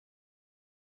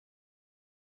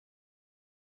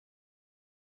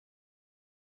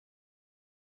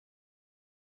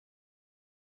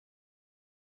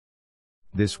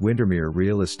This Windermere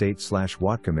Real Estate /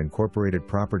 Whatcom Incorporated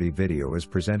property video is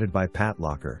presented by Pat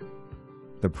Locker.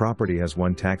 The property has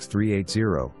one tax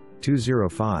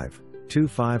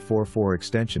 380-205-2544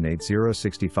 extension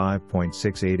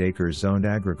 8065.68 acres zoned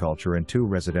agriculture and 2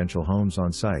 residential homes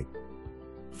on site.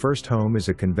 First home is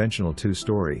a conventional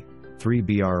 2-story, 3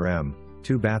 Bdrm,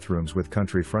 2 bathrooms with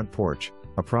country front porch,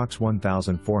 approx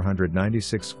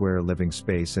 1,496 square living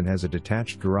space and has a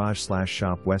detached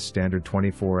garage/shop West Standard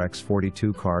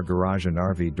 24x42 car garage and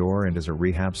RV door and is a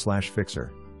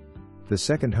rehab/fixer. The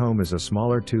second home is a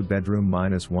smaller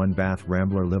 2-bedroom-1 bath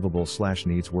Rambler Livable /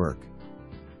 needs work.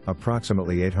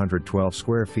 Approximately 812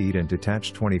 square feet and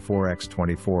detached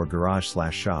 24x24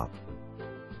 garage/shop.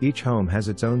 Each home has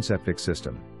its own septic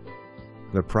system.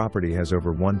 The property has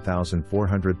over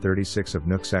 1,436 of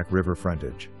Nooksack River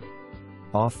frontage.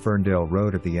 Off Ferndale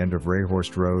Road at the end of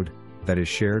Rayhorst Road, that is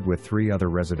shared with 3 other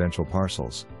residential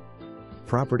parcels.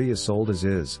 Property is sold as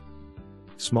is.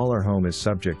 Smaller home is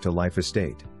subject to life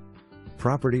estate.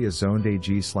 Property is zoned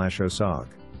AG/OSAG.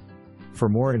 For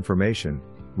more information,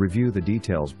 review the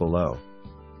details below.